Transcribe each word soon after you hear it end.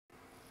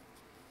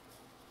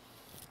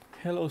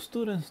Hello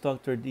students,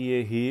 Dr.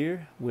 Dia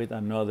here with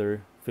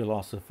another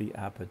Philosophy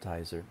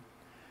Appetizer.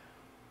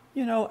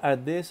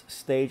 At this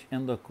stage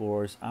in the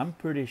course, I'm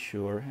pretty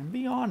sure, and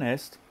be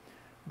honest,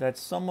 that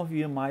some of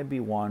you might be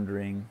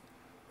wondering,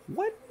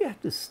 why do we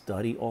have to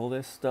study all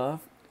this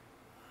stuff?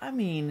 I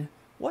mean,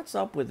 what's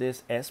up with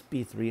this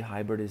sp3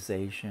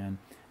 hybridization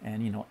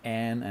and,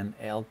 N and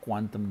L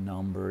quantum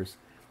numbers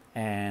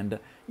and,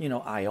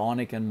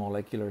 ionic and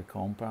molecular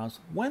compounds?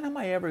 When am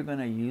I ever going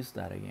to use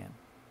that again?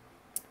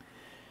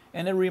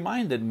 And it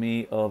reminded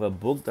me of a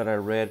book that I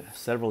read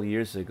several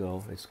years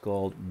ago. It's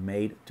called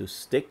Made to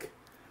Stick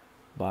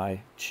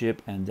by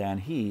Chip and Dan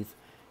Heath.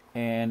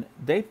 And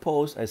they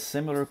posed a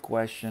similar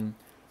question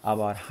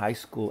about high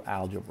school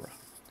algebra.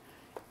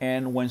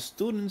 And when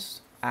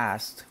students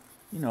asked,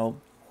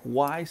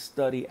 why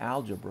study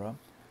algebra,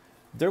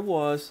 there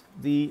was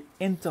the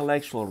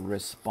intellectual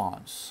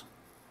response.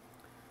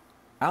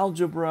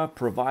 Algebra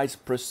provides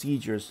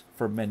procedures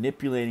for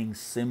manipulating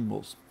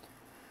symbols.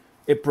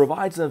 It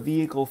provides a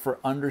vehicle for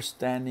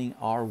understanding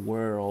our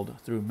world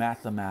through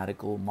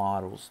mathematical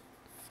models.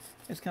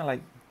 It's kind of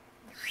like,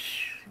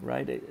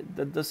 right?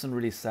 That doesn't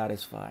really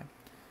satisfy.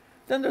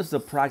 Then there's the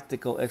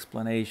practical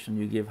explanation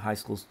you give high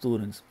school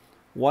students.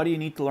 Why do you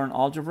need to learn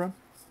algebra?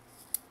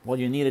 Well,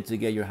 you need it to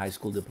get your high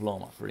school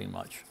diploma, pretty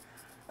much.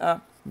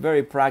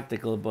 Very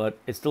practical, but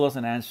it still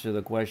doesn't answer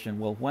the question,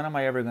 well, when am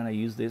I ever going to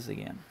use this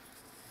again?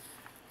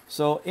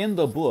 So in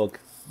the book,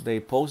 they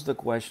posed the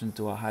question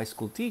to a high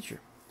school teacher.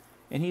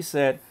 And he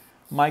said,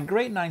 my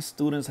grade 9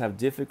 students have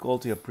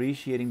difficulty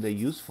appreciating the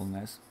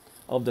usefulness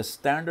of the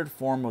standard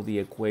form of the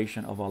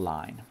equation of a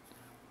line,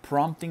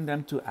 prompting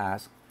them to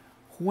ask,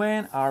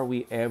 when are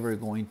we ever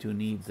going to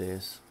need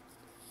this?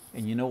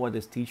 And you know what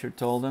this teacher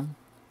told them?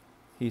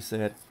 He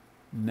said,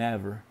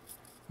 never.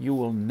 You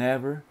will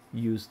never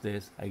use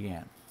this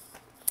again.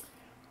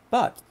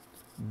 But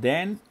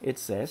then it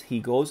says he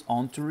goes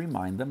on to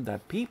remind them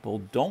that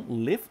people don't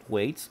lift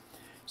weights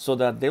so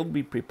that they'll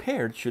be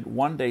prepared should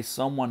one day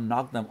someone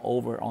knock them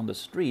over on the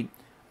street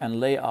and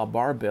lay a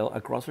barbell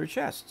across their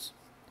chests.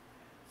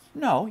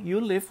 No, you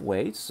lift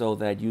weights so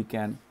that you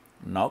can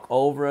knock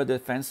over a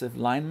defensive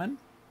lineman,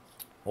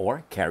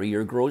 or carry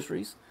your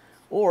groceries,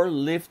 or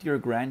lift your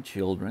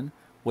grandchildren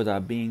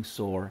without being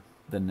sore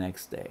the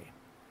next day.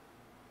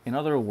 In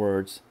other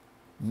words,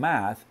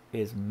 math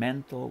is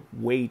mental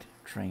weight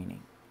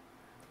training.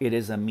 It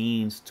is a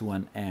means to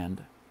an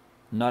end,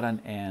 not an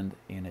end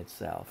in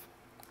itself.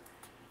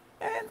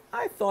 And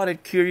I thought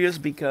it curious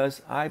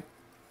because I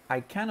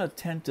kind of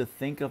tend to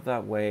think of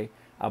that way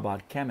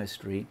about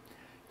chemistry,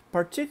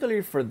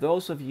 particularly for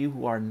those of you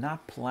who are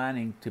not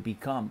planning to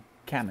become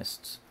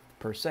chemists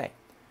per se.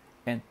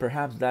 And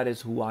perhaps that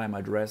is who I'm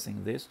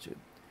addressing this to.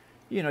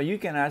 You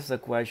can ask the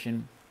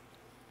question,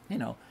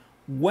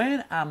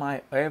 when am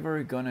I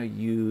ever going to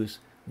use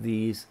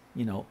these,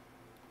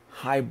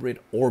 hybrid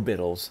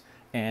orbitals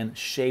and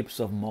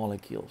shapes of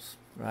molecules,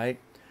 right?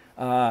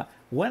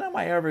 When am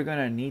I ever going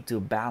to need to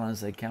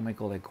balance a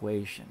chemical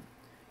equation?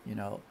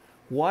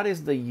 What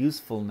is the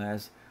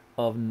usefulness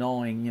of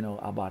knowing,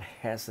 about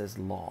Hess's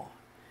law?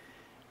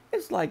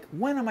 It's like,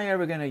 when am I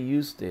ever going to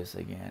use this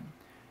again?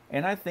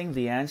 And I think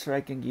the answer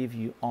I can give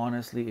you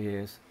honestly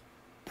is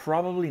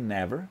probably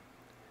never.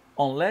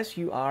 Unless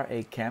you are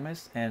a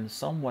chemist and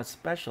somewhat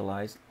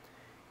specialized,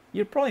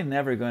 you're probably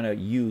never going to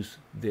use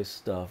this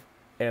stuff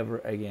ever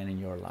again in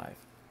your life.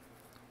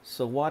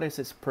 So what is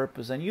its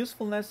purpose and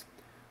usefulness?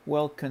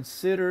 Well,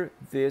 consider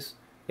this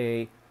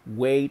a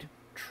weight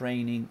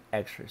training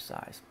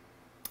exercise.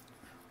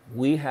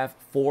 We have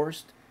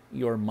forced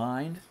your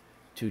mind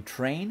to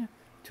train,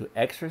 to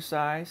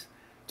exercise,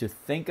 to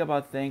think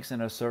about things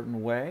in a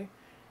certain way.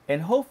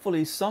 And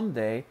hopefully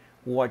someday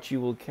what you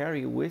will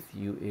carry with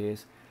you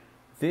is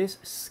this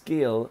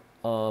skill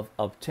of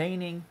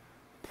obtaining,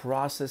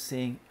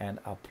 processing, and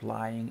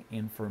applying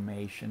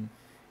information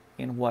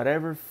in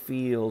whatever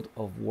field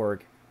of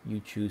work you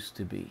choose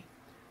to be.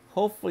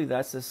 Hopefully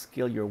that's a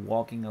skill you're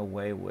walking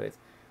away with.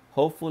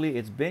 Hopefully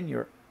it's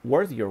been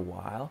worth your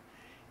while,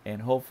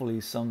 and hopefully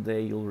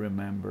someday you'll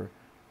remember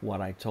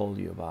what I told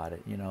you about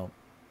it.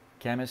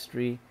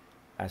 Chemistry,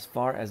 as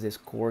far as this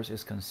course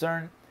is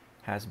concerned,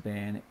 has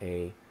been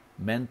a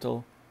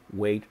mental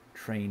weight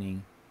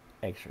training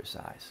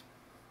exercise.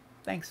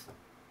 Thanks.